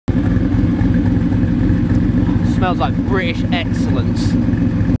smells like British excellence.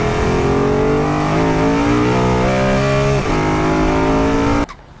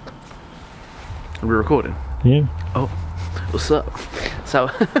 Are we recording? Yeah. Oh, what's up? So,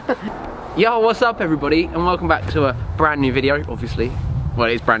 yo, what's up everybody, and welcome back to a brand new video, obviously. Well,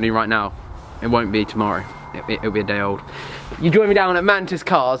 it's brand new right now. It won't be tomorrow. It'll be a day old. You joined me down at Mantis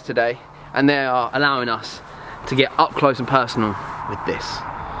Cars today, and they are allowing us to get up close and personal with this.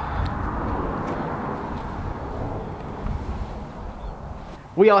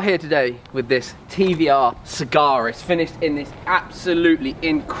 We are here today with this Tvr Sagaris, finished in this absolutely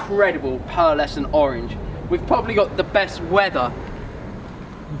incredible pearlescent orange. We've probably got the best weather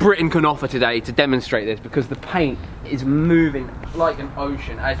Britain can offer today to demonstrate this, because the paint is moving like an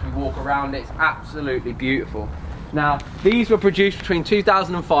ocean as we walk around it. It's absolutely beautiful. Now, these were produced between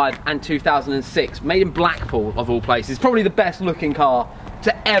 2005 and 2006, made in Blackpool of all places. Probably the best looking car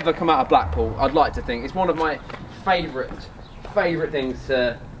to ever come out of Blackpool, I'd like to think. It's one of my favourite things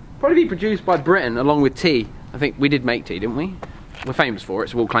to probably be produced by Britain, along with tea. I think we did make tea, didn't we? We're famous for it,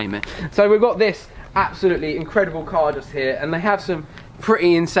 so we'll claim it. So we've got this absolutely incredible car just here, and they have some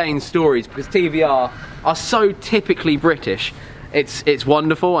pretty insane stories, because TVR are so typically British. It's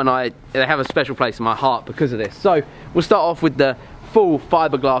wonderful, and they have a special place in my heart because of this. So we'll start off with the full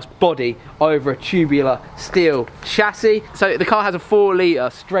fiberglass body over a tubular steel chassis. So the car has a 4-litre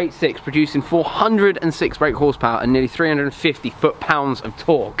straight six, producing 406 brake horsepower and nearly 350 foot-pounds of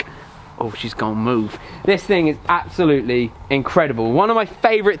torque. Oh, she's gonna move. This thing is absolutely incredible. One of my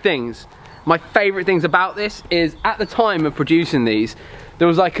favourite things about this is, at the time of producing these, there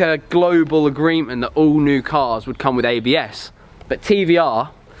was like a global agreement that all new cars would come with ABS. But TVR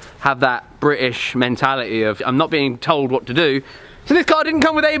have that British mentality of, I'm not being told what to do. So this car didn't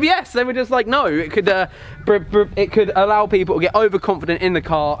come with ABS. They were just like, no, it could allow people to get overconfident in the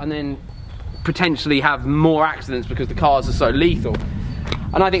car and then potentially have more accidents because the cars are so lethal.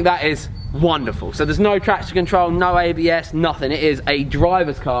 And I think that is wonderful. So there's no traction control, no ABS, nothing. It is a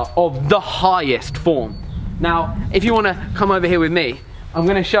driver's car of the highest form. Now, if you want to come over here with me, I'm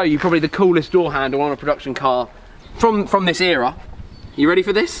going to show you probably the coolest door handle on a production car from this era. You ready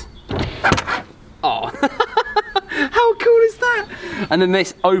for this? Oh. How cool is that? And then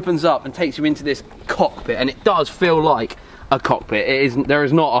this opens up and takes you into this cockpit, and it does feel like a cockpit. There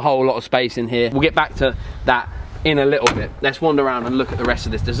is not a whole lot of space in here. We'll get back to that in a little bit. Let's wander around and look at the rest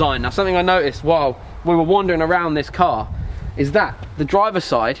of this design. Now, something I noticed while we were wandering around this car is that the driver's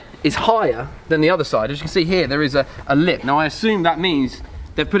side is higher than the other side. As you can see here, there is a lip. Now, I assume that means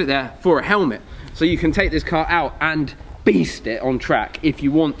they've put it there for a helmet, so you can take this car out and beast it on track if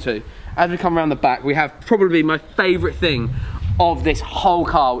you want to. As we come around the back, we have probably my favourite thing of this whole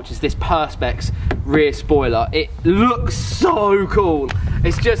car, which is this Perspex rear spoiler. It looks so cool.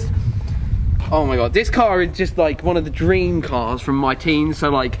 It's just, oh my god, this car is just like one of the dream cars from my teens. So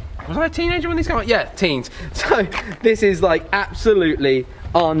like, was I a teenager when this came out? Yeah, teens. So this is like absolutely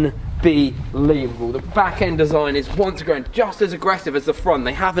unbelievable. The back end design is once again just as aggressive as the front.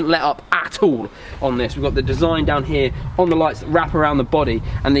 They haven't let up at all on this. We've got the design down here on the lights that wrap around the body,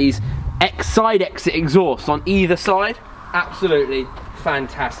 and these side exit exhausts on either side. Absolutely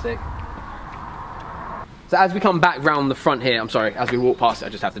fantastic. So as we come back round the front here, I'm sorry, as we walk past it, I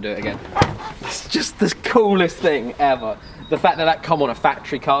just have to do it again. It's just the coolest thing ever. The fact that that come on a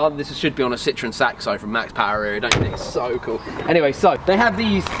factory car, this should be on a Citroen Saxo from Max Power area, don't you think? It's so cool. Anyway, so they have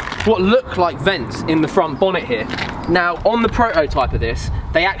these, what look like vents in the front bonnet here. Now, on the prototype of this,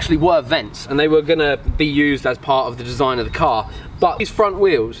 they actually were vents, and they were gonna be used as part of the design of the car. But these front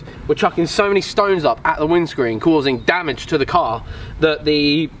wheels were chucking so many stones up at the windscreen, causing damage to the car, that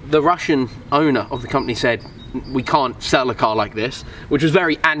the Russian owner of the company said, we can't sell a car like this, which was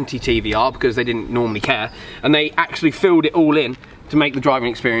very anti-TVR because they didn't normally care, and they actually filled it all in to make the driving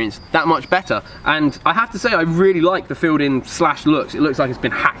experience that much better. And I have to say, I really like the filled in slash looks. It looks like it's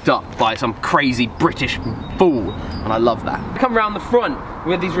been hacked up by some crazy British fool, and I love that. Come around the front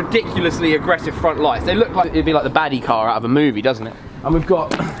with these ridiculously aggressive front lights. They look like it'd be like the baddie car out of a movie, doesn't it? And we've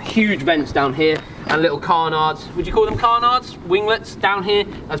got huge vents down here and little carnards. Would you call them carnards? Winglets down here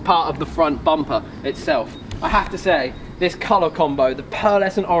as part of the front bumper itself. I have to say, this colour combo, the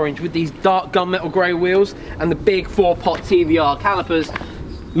pearlescent orange with these dark gunmetal grey wheels and the big 4-pot TVR calipers,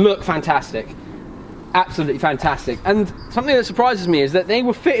 look fantastic. Absolutely fantastic. And something that surprises me is that they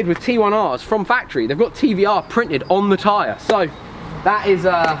were fitted with T1Rs from factory. They've got TVR printed on the tyre. So that is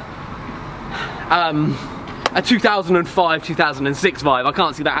a 2005, 2006 vibe. I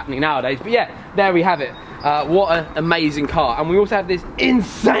can't see that happening nowadays. But yeah, there we have it. What an amazing car. And we also have this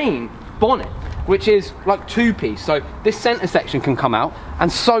insane bonnet. which is like two-piece. So this center section can come out,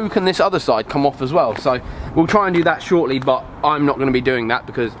 and so can this other side come off as well. So we'll try and do that shortly, but I'm not going to be doing that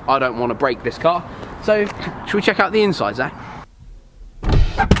because I don't want to break this car. So should we check out the inside, Zach?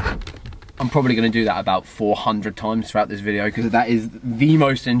 I'm probably going to do that about 400 times throughout this video because that is the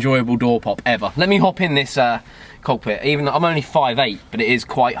most enjoyable door pop ever. Let me hop in this cockpit. Even though I'm only 5'8", but it is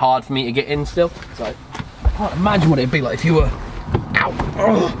quite hard for me to get in still. So I can't imagine what it'd be like if you were out.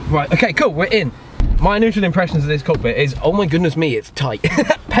 Oh, right, okay, cool, we're in. My initial impressions of this cockpit is, oh my goodness me, it's tight.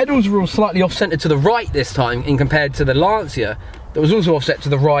 Pedals were all slightly off-centered to the right this time in compared to the Lancia that was also offset to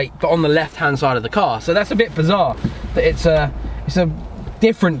the right, but on the left-hand side of the car. So that's a bit bizarre that it's a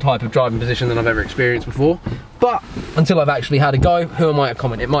different type of driving position than I've ever experienced before. But until I've actually had a go, who am I to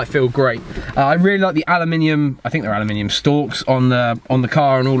comment? It might feel great. I really like the aluminium, I think they're aluminium stalks on the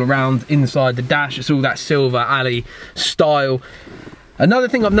car and all around inside the dash. It's all that silver alley style. Another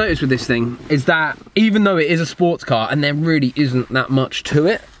thing I've noticed with this thing is that even though it is a sports car and there really isn't that much to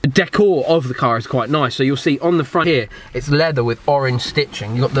it, the decor of the car is quite nice. So you'll see on the front here, it's leather with orange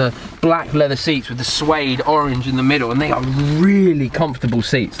stitching. You've got the black leather seats with the suede orange in the middle, and they are really comfortable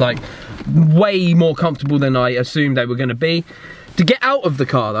seats, like way more comfortable than I assumed they were going to be. To get out of the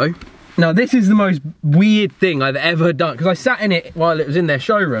car though, now this is the most weird thing I've ever done, because I sat in it while it was in their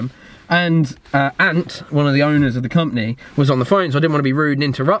showroom, and Ant, one of the owners of the company, was on the phone, so I didn't want to be rude and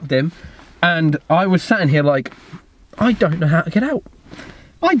interrupt him. And I was sat in here like, I don't know how to get out.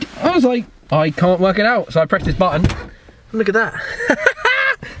 I was like, I can't work it out. So I pressed this button, and look at that.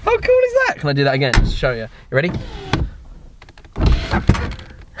 How cool is that? Can I do that again, just to show you? You ready?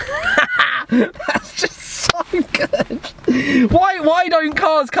 That's just so good. Why don't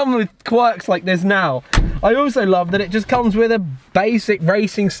cars come with quirks like this now? I also love that it just comes with a basic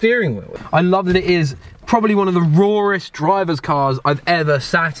racing steering wheel. I love that it is probably one of the rawest driver's cars I've ever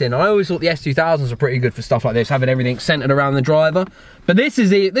sat in. I always thought the S2000s were pretty good for stuff like this, having everything centered around the driver. But this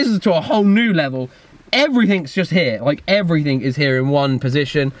is to a whole new level. Everything's just here, like everything is here in one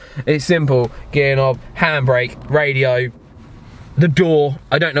position. It's simple, gear knob, handbrake, radio, the door.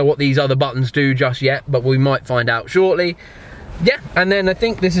 I don't know what these other buttons do just yet, but we might find out shortly. Yeah, and then I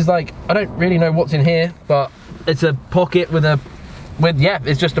think this is like, I don't really know what's in here, but it's a pocket yeah,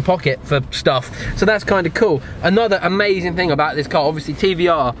 it's just a pocket for stuff. So that's kind of cool. Another amazing thing about this car, obviously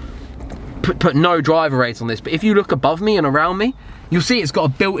TVR put no driver rates on this, but if you look above me and around me, you'll see it's got a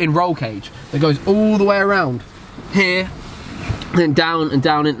built-in roll cage that goes all the way around here, and then down and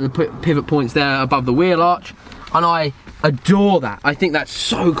down into the pivot points there above the wheel arch. And I adore that. I think that's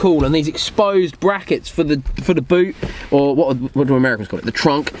so cool. And these exposed brackets for the boot, or what do Americans call it? The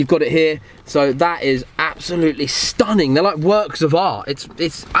trunk. You've got it here. So that is absolutely stunning. They're like works of art.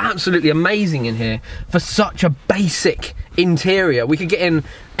 It's absolutely amazing in here for such a basic interior. We could get in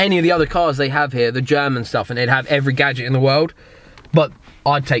any of the other cars they have here, the German stuff, and they'd have every gadget in the world. But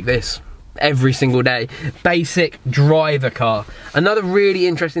I'd take this every single day. Basic driver car. Another really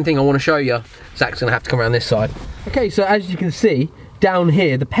interesting thing I want to show you. Zach's gonna have to come around this side. Okay, so as you can see down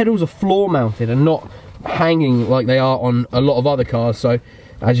here, the pedals are floor mounted and not hanging like they are on a lot of other cars. So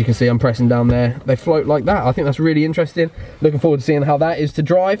as you can see, I'm pressing down there, they float like that. I think that's really interesting. Looking forward to seeing how that is to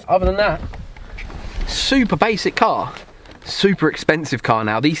drive. Other than that, super basic car. Super expensive car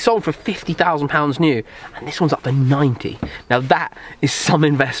now. These sold for £50,000 new, and this one's up to 90. Now that is some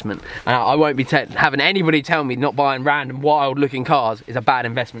investment, and I won't be having anybody tell me not buying random wild looking cars is a bad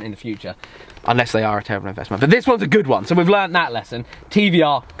investment in the future, unless they are a terrible investment. But this one's a good one, so we've learned that lesson.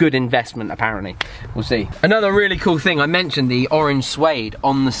 TVR, good investment apparently. We'll see. Another really cool thing, I mentioned the orange suede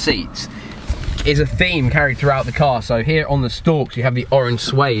on the seats, is a theme carried throughout the car. So here on the stalks you have the orange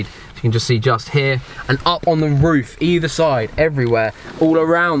suede. You can just see just here, and up on the roof, either side, everywhere, all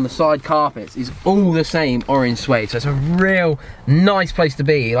around the side carpets is all the same orange suede. So it's a real nice place to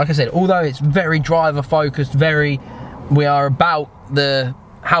be. Like I said, although it's very driver focused, we are about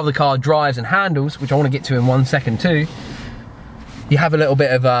how the car drives and handles, which I want to get to in 1 second too. You have a little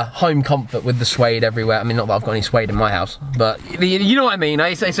bit of home comfort with the suede everywhere. I mean, not that I've got any suede in my house, but you know what I mean.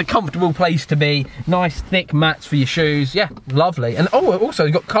 It's a comfortable place to be. Nice thick mats for your shoes. Yeah, lovely. And oh, also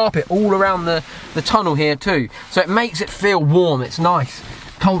you've got carpet all around the tunnel here too. So it makes it feel warm. It's nice,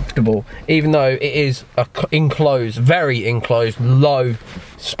 comfortable, even though it is a enclosed, very enclosed, low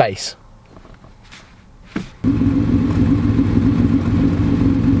space.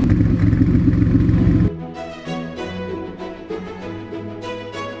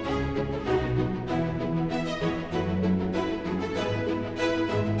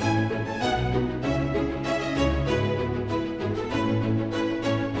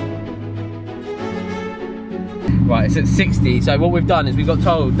 Right, it's at 60. So what we've done is we got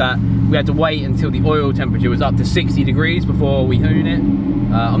told that we had to wait until the oil temperature was up to 60 degrees before we hoon it.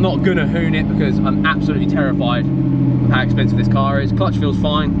 I'm not gonna hoon it because I'm absolutely terrified of how expensive this car is. Clutch feels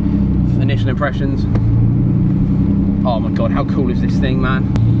fine. Initial impressions. Oh my God, how cool is this thing,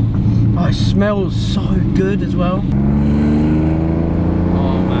 man? Oh, it smells so good as well.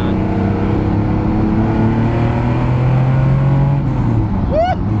 Oh man. Woo!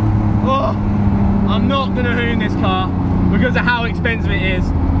 Oh, I'm not gonna hoon this car because of how expensive it is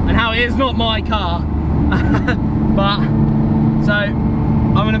and how it is not my car. But, so,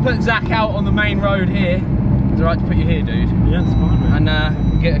 I'm gonna put Zach out on the main road here. Is it right to put you here, dude? Yeah, it's fine, mate.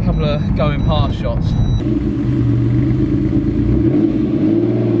 And get a couple of going past shots.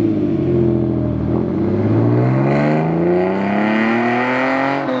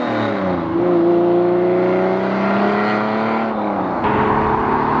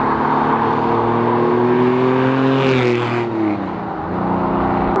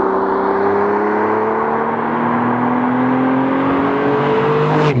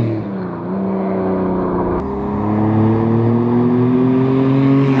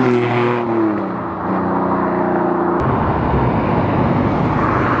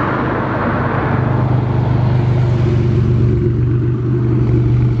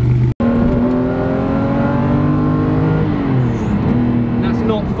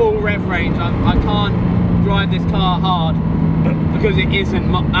 I can't drive this car hard because it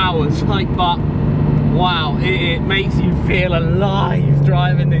isn't ours, like, but wow, it makes you feel alive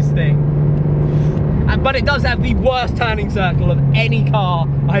driving this thing. But it does have the worst turning circle of any car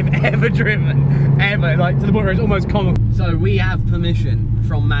I've ever driven, ever, like to the point where it's almost comical. So we have permission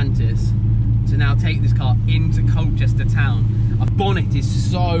from Mantis to now take this car into Colchester town. Our bonnet is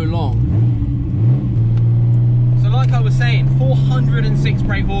so long. So like I was saying, 406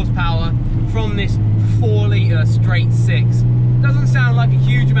 brake horsepower from this 4-litre straight 6. Doesn't sound like a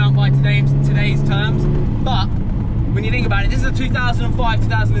huge amount by today's terms, but when you think about it, this is a 2005,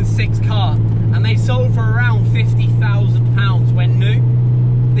 2006 car, and they sold for around £50,000 when new.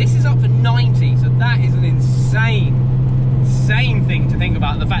 This is up for 90, so that is an insane thing to think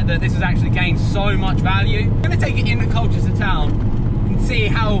about, the fact that this has actually gained so much value. I'm going to take it into Colchester town and see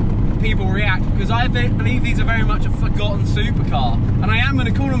how people react, because I believe these are very much a forgotten supercar, and I am going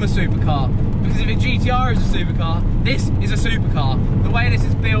to call them a supercar, because if a GTR is a supercar, this is a supercar. The way this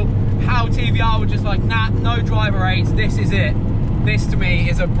is built, how TVR were just like, nah, no driver aids, this is it. This to me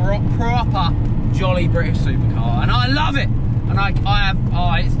is a proper jolly British supercar, and I love it. And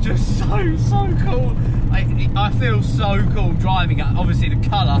it's just so cool. I feel so cool driving it. Obviously the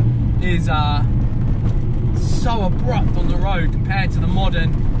colour is so abrupt on the road compared to the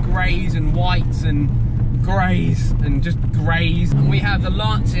modern greys and whites and greys and just greys. And we have the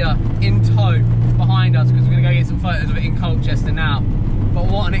Lancia in tow behind us because we're going to go get some photos of it in Colchester now. But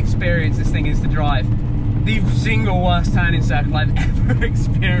what an experience this thing is to drive. The single worst turning circle I've ever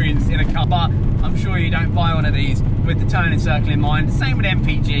experienced in a car. But I'm sure you don't buy one of these with the turning circle in mind. Same with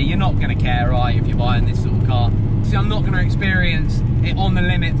MPG, you're not going to care, right, if you're buying this sort of car. See, I'm not going to experience it on the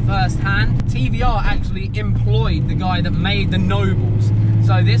limit firsthand. TVR actually employed the guy that made the Nobles.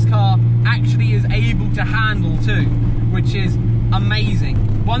 So this car actually is able to handle too, which is amazing.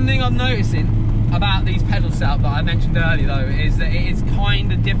 One thing I'm noticing about these pedal setup that I mentioned earlier though, is that it is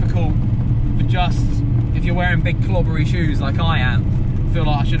kind of difficult for just, if you're wearing big clobbery shoes like I am. I feel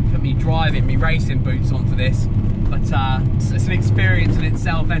like I should have put me racing boots on for this, but it's an experience in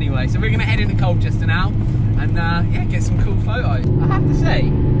itself anyway. So we're going to head into Colchester now and yeah, get some cool photos. I have to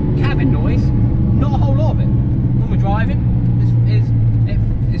say, cabin noise, not a whole lot of it. When we're driving,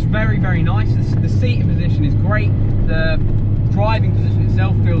 it's very nice. The seating position is great. The driving position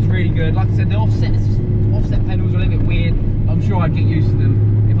itself feels really good. Like I said, the offset pedals are a little bit weird. I'm sure I'd get used to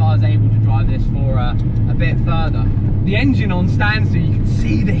them if I was able to drive this for a bit further. The engine on standstill, you can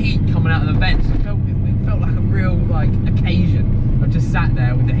see the heat coming out of the vents. It felt like a real occasion. I just sat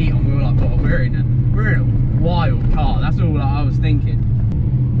there with the heat on. We were like, "What? We're in a wild car." That's all I was thinking.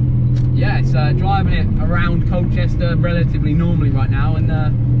 Yeah, it's driving it around Colchester relatively normally right now, and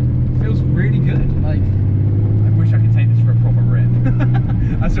it feels really good. Like, I wish I could take this for a proper rip.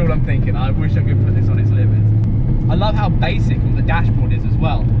 That's all I'm thinking. I wish I could put this on its limits. I love how basic all the dashboard is as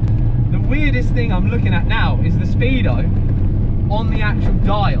well. The weirdest thing I'm looking at now is the speedo on the actual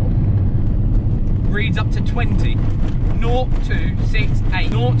dial reads up to 20.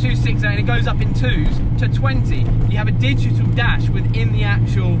 0268. 0268, and it goes up in 2s to 20. You have a digital dash within the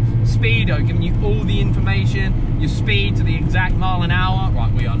actual speedo, giving you all the information, your speed to the exact mile an hour.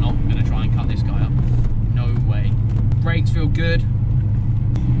 Right, we are not going to try and cut this guy up. No way. Brakes feel good.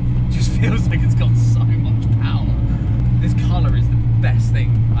 Just feels like it's got so much power.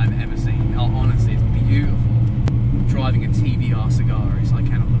 seen. Oh, honestly, it's beautiful. Driving a TVR Sagaris, I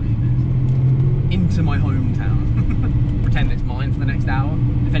cannot believe this. Into my hometown. Pretend it's mine for the next hour.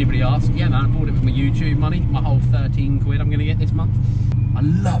 If anybody asks, yeah man, I bought it with my YouTube money, my whole 13 quid I'm gonna get this month. I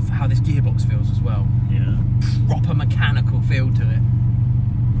love how this gearbox feels as well. Yeah. Proper mechanical feel to it.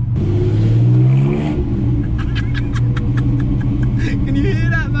 Can you hear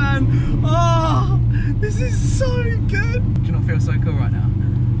that, man? Oh, this is so good. Do you not feel so cool right now?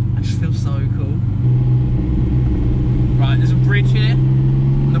 I just feel so cool. Right, there's a bridge here.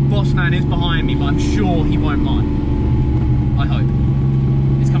 And the boss man is behind me, but I'm sure he won't mind. I hope.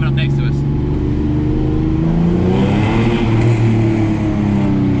 He's coming up next to us.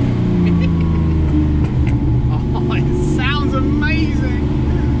 Oh, it sounds amazing.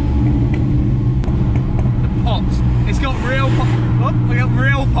 The pops. It's got real we got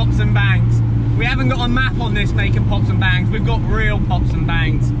real pops and bangs. We haven't got a map on this making pops and bangs. We've got real pops and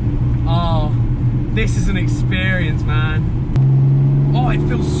bangs. Oh, this is an experience, man. Oh, it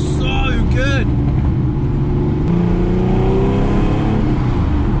feels so good.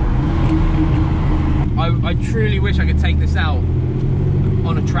 I truly wish I could take this out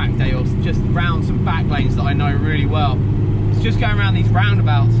on a track day or just round some back lanes that I know really well. It's just going around these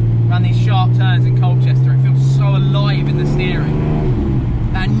roundabouts, around these sharp turns in Colchester. It feels so alive in the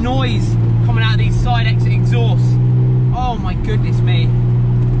steering. That noise coming out of these side exit exhausts. Oh my goodness me.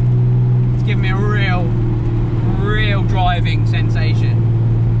 It's giving me a real driving sensation.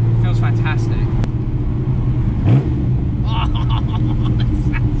 It feels fantastic. Oh, that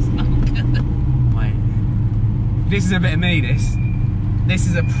sounds so good. Wait. This is a bit of me, this. This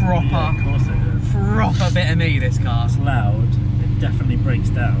is a proper, yeah, of course it is. Proper bit of me, this car. It's loud, it definitely breaks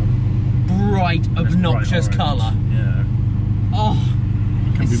down. Bright, obnoxious colour. Yeah. Oh.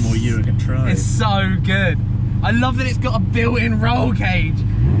 It can be more you and try. It's so good. I love that it's got a built-in roll cage.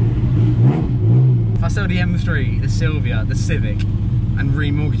 If I sell the M3, the Sylvia, the Civic, and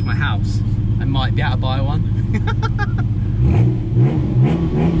remortgage my house, I might be able to buy one.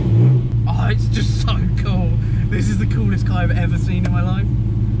 Oh, it's just so cool. This is the coolest car I've ever seen in my life.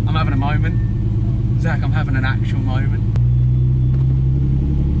 I'm having a moment. Zach, I'm having an actual moment.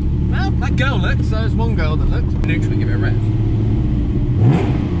 Well, that girl looked, so there's one girl that looked. Neutral, give it a rev.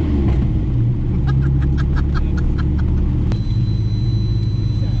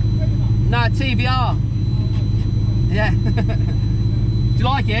 No, TVR. Yeah. Do you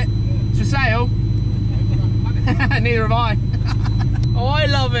like it? It's for sale. Neither have I. Oh, I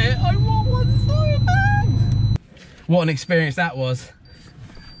love it. I want one so bad. What an experience that was.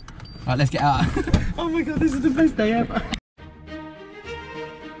 Right, let's get out. Oh my god, this is the best day ever.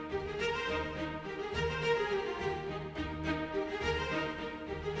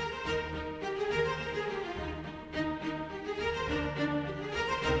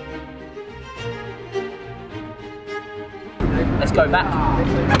 Let's go back.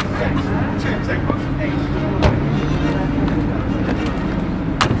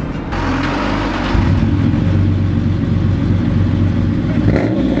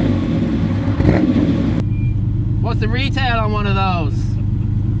 What's the retail on one of those?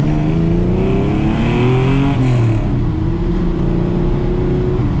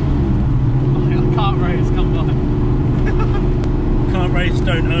 Oh, kart race, come on. Kart race,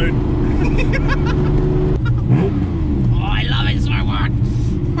 don't own.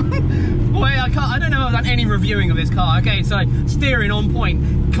 I don't know if I've done any reviewing of this car. Okay, so steering on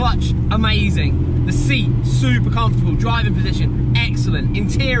point, clutch amazing, the seat super comfortable, driving position excellent,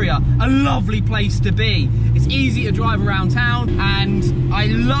 interior a lovely place to be. It's easy to drive around town, and I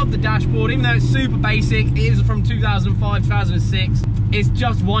love the dashboard. Even though it's super basic, it is from 2005, 2006. It's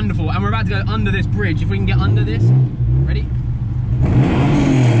just wonderful, and we're about to go under this bridge. If we can get under this, ready?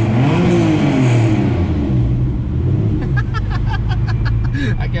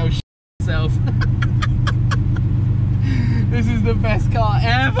 That girl herself. This is the best car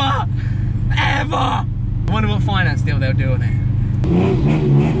ever! Ever! I wonder what finance deal they'll do on it.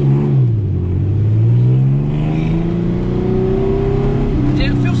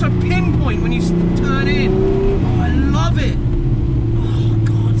 It feels so pinpoint when you turn in. Oh, I love it. Oh,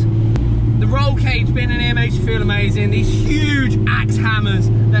 God. The roll cage being in here makes you feel amazing. These huge axe hammers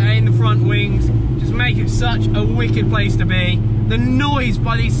that are in the front wings just make it such a wicked place to be. The noise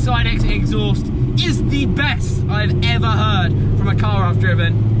by these side exit exhaust is the best I've ever heard from a car I've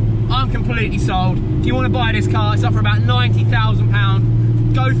driven. I'm completely sold. If you want to buy this car, it's up for about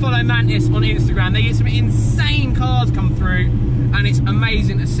 £90,000. Go follow Mantis on Instagram. They get some insane cars come through, and it's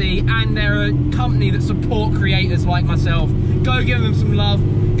amazing to see. And they're a company that support creators like myself. Go give them some love.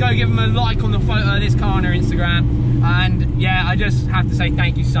 Go give them a like on the photo of this car on their Instagram. And yeah, I just have to say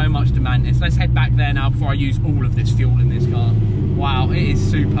thank you so much to Mantis. Let's head back there now before I use all of this fuel in this car. Wow, it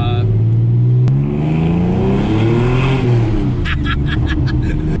is superb.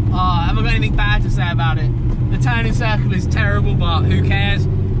 Oh, have I got anything bad to say about it? The turning circle is terrible, but who cares?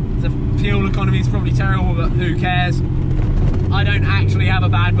 The fuel economy is probably terrible, but who cares? I don't actually have a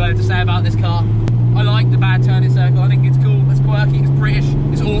bad word to say about this car. I like the bad turning circle. I think it's cool, it's quirky, it's British,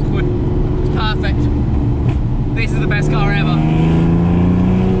 it's awkward, it's perfect. This is the best car ever.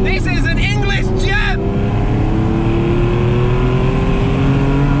 This is an English gem!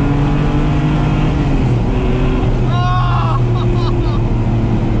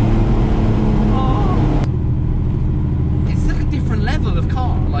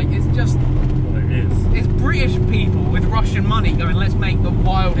 It's British people with Russian money going, let's make the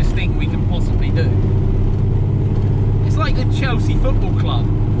wildest thing we can possibly do. It's like a Chelsea football club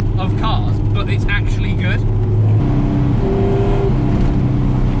of cars, but it's actually good.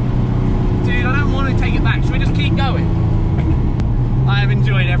 Dude, I don't want to take it back. Should we just keep going? I have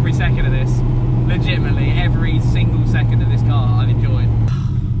enjoyed every second of this. Legitimately, every single second of this car I've enjoyed.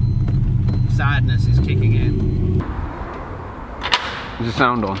 Sadness is kicking in. Is the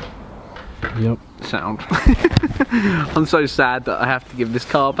sound on? Yep. Sound. I'm so sad that I have to give this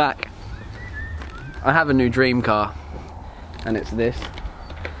car back. I have a new dream car, and it's this,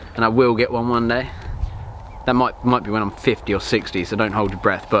 and I will get one day. That might be when I'm 50 or 60, so don't hold your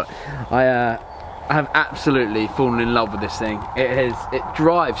breath. But I have absolutely fallen in love with this thing. It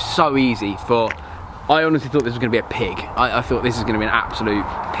drives so easy. I honestly thought this was going to be a pig. I thought this is going to be an absolute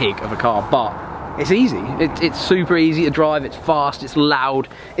pig of a car, but it's easy. It's super easy to drive. It's fast. It's loud.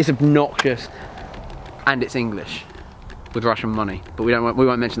 It's obnoxious, and it's English with Russian money. But we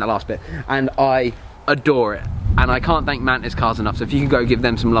won't mention that last bit. And I adore it. And I can't thank Mantis Cars enough. So if you can go give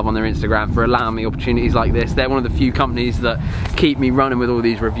them some love on their Instagram for allowing me opportunities like this. They're one of the few companies that keep me running with all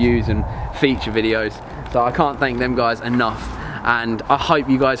these reviews and feature videos. So I can't thank them guys enough. And I hope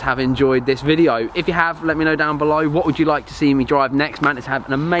you guys have enjoyed this video. If you have, let me know down below. What would you like to see me drive next? Mantis have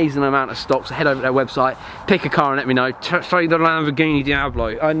an amazing amount of stock, so head over to their website, pick a car and let me know. Say the Lamborghini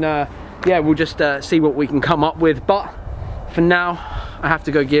Diablo. And yeah, we'll just see what we can come up with. But for now, I have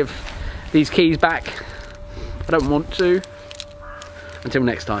to go give these keys back. I don't want to. Until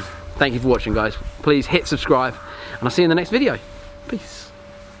next time. Thank you for watching, guys. Please hit subscribe, and I'll see you in the next video. Peace.